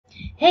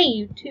Hey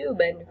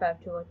YouTube,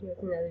 Ender5212 here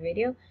with another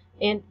video,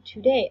 and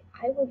today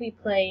I will be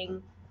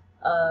playing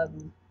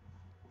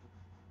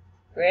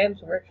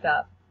Graham's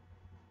Workshop,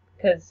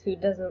 because who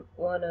doesn't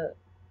want to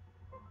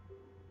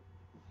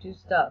do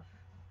stuff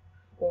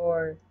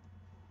for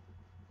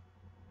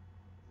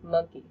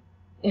Monkey?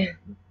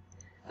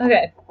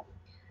 Okay,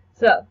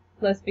 so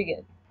let's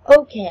begin.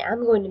 Okay,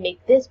 I'm going to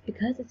make this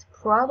because it's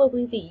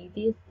probably the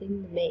easiest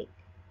thing to make.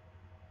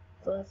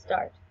 So let's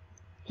start.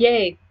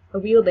 Yay, a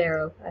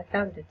wheelbarrow. I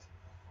found it.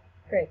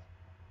 Great.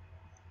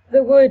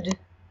 The wood.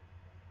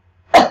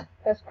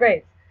 That's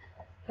great.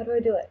 How do I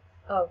do it?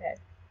 Oh, okay.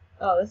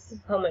 Oh, this is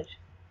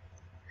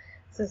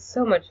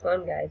so much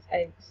fun, guys.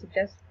 I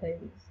suggest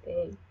playing this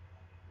game.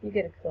 You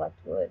get to collect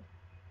wood.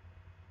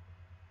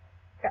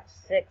 Got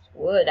 6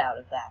 wood out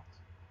of that.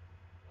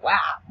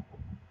 Wow.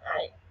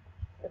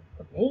 I'm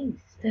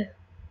amazed.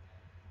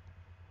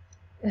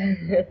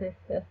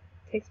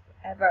 Takes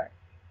forever.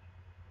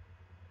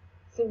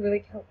 So really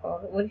count all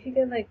of it. What if you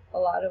get like a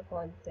lot of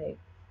one thing?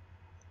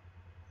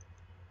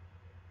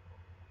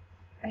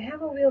 I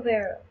have a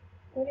wheelbarrow.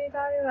 What are you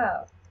talking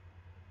about?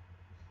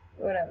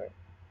 Whatever.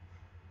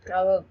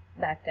 I'll go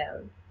back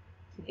down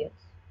to get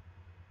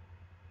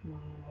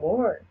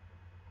more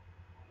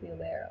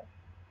wheelbarrow.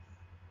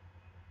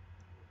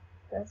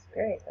 That's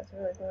great. That's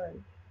really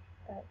fun.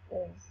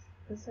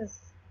 This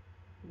is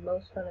the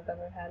most fun I've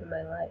ever had in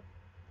my life.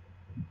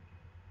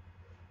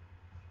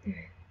 It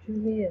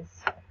truly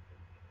is.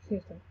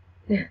 Seriously.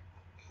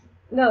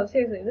 No,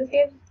 seriously, this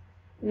game's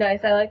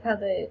nice. I like how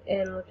the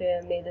Animal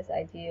Jam made this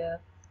idea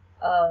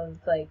of,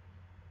 like,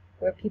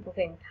 where people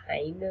can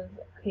kind of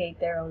create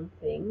their own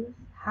things.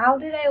 How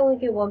did I only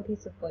get 1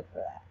 piece of wood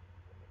for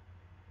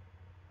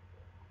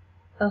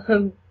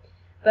that?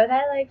 But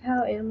I like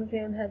how Animal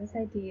Jam had this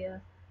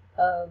idea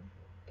of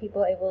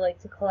people able, like,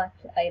 to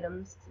collect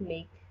items to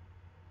make,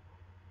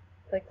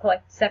 like,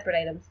 collect separate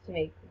items to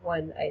make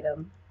one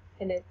item.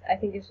 And I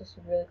think it's just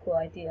a really cool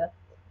idea.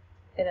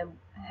 And I'm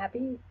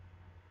happy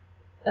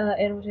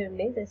Animal Jam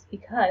made this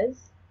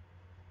because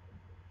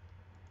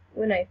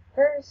when I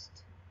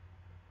first...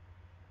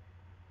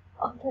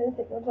 I'm trying to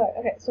think, I'm sorry.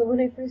 Okay, so when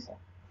I first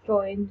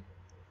joined,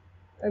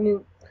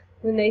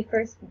 when they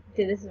first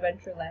did this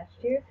adventure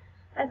last year,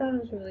 I thought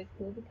it was really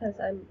cool because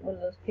I'm one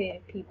of those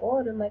creative people,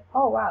 and I'm like,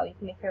 oh wow, you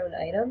can make your own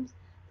items.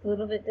 It's a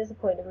little bit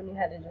disappointed when you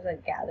had to just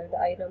like gather the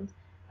items,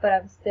 but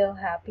I'm still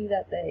happy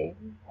that they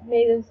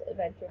made this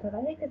adventure because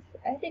I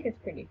think it's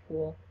pretty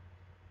cool.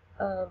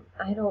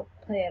 I don't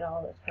play it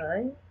all the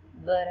time,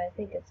 but I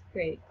think it's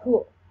pretty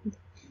cool.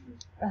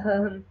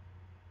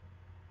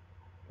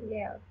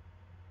 Yeah.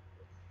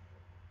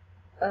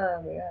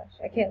 Oh my gosh,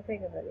 I can't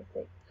think of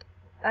anything.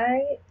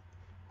 I'm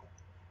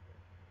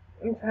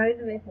trying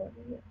to make more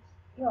videos.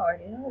 You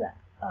already know that.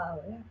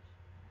 Oh my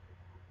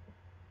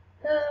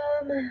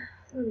gosh.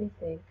 Let me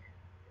think.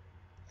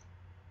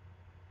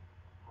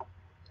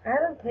 I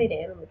haven't played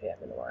Animal Jam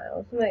in a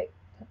while. It's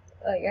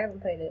I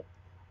haven't played it.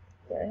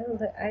 Yeah,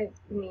 I've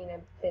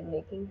been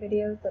making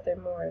videos, but they're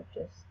more of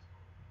just,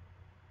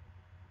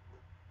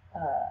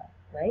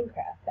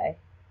 Minecraft. I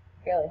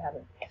really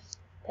haven't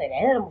played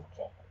Animal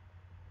Jam.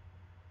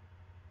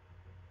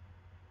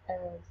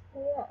 So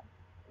yeah.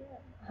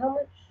 How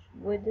much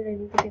wood did I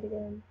need to get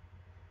again?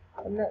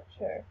 I'm not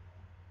sure.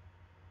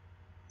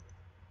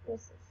 I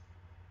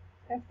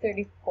have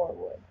 34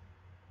 wood.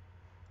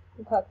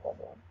 I'm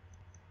collectible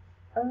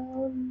one. I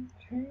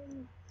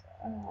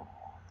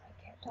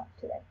can't talk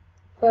today.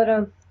 But, I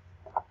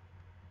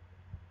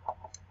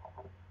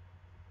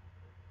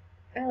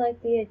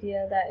like the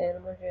idea that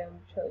Animal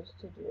Jam chose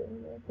to do.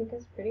 I think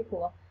it's pretty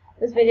cool.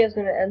 This video is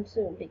going to end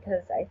soon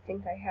because I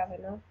think I have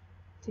enough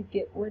to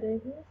get wood in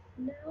here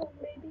now,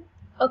 maybe?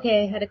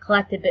 Okay, I had to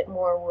collect a bit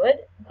more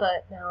wood,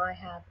 but now I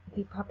have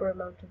the proper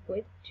amount of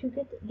wood to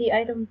get the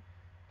item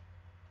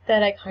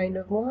that I kind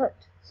of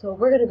want. So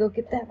we're going to go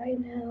get that right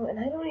now,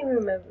 and I don't even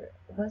remember.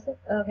 Was it?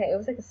 Okay, it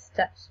was like a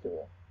step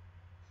stool.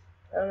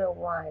 I don't know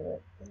why,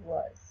 but it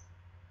was.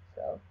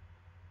 So,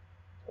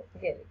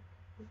 forget it.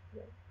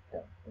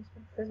 No,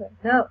 this one.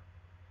 No!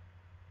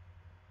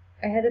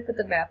 I had to put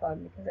the map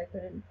on because I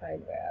couldn't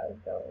find where I was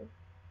going.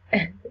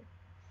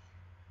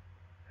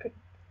 Pretty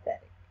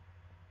pathetic.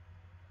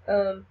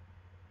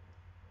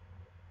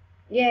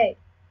 Yay!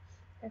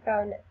 I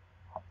found it.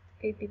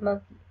 Creepy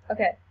monkey.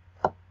 Okay.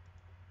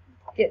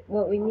 Get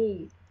what we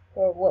need.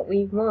 Or what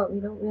we want.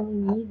 We don't really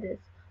need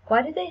this.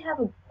 Why did they have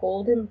a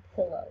golden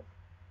pillow?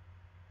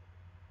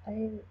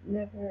 I've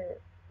never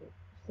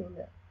seen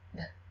that.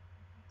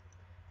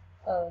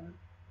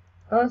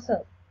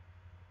 Awesome.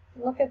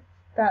 Look at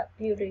that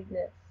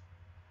beautiness.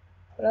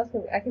 What else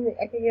can I can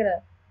get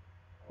a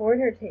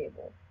corner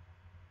table.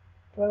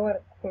 Do I want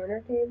a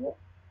corner table?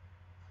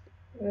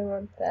 Do I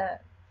want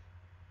that?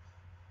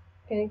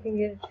 And you can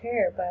get a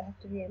chair, but I have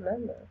to be a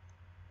member.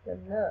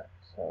 I'm not,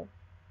 so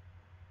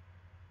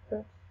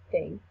that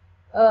stinks.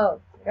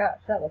 Oh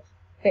gosh, that looks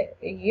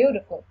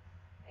beautiful.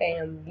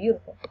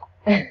 Beautiful.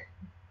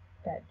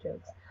 Bad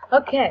jokes.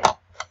 Okay.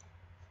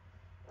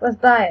 Let's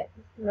buy it.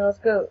 Now let's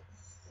go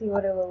see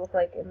what it will look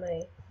like in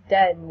my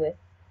den with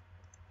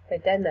a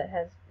den that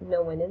has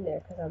no one in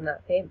there because I'm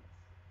not famous.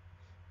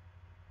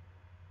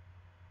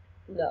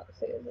 No,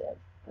 seriously,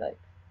 like,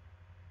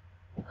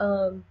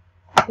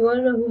 if you want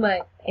to know who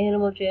my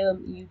Animal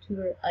Jam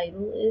YouTuber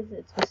idol is,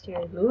 it's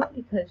Wisteria Moon,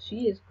 because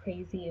she is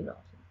crazy and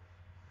awesome.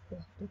 You'll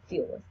have to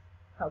deal with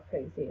how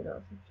crazy and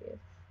awesome she is.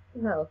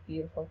 Doesn't that look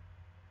beautiful?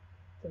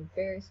 It's a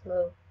very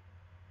slow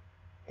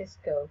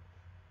disco.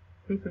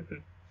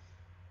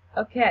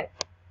 Okay.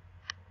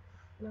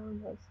 No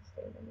one wants to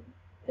stay with me.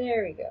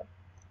 There we go.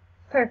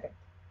 Perfect.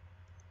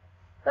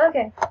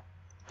 Okay.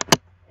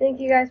 Thank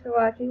you guys for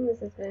watching. This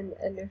has been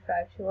Ender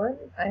 521.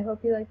 I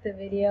hope you liked the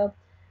video.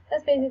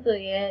 That's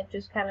basically it.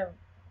 Just kind of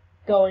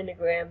going to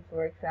Graham's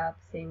workshop,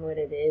 seeing what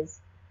it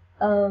is.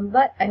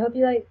 But I hope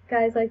you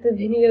guys liked the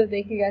video.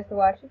 Thank you guys for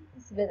watching.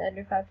 This has been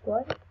Ender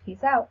 521.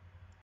 Peace out.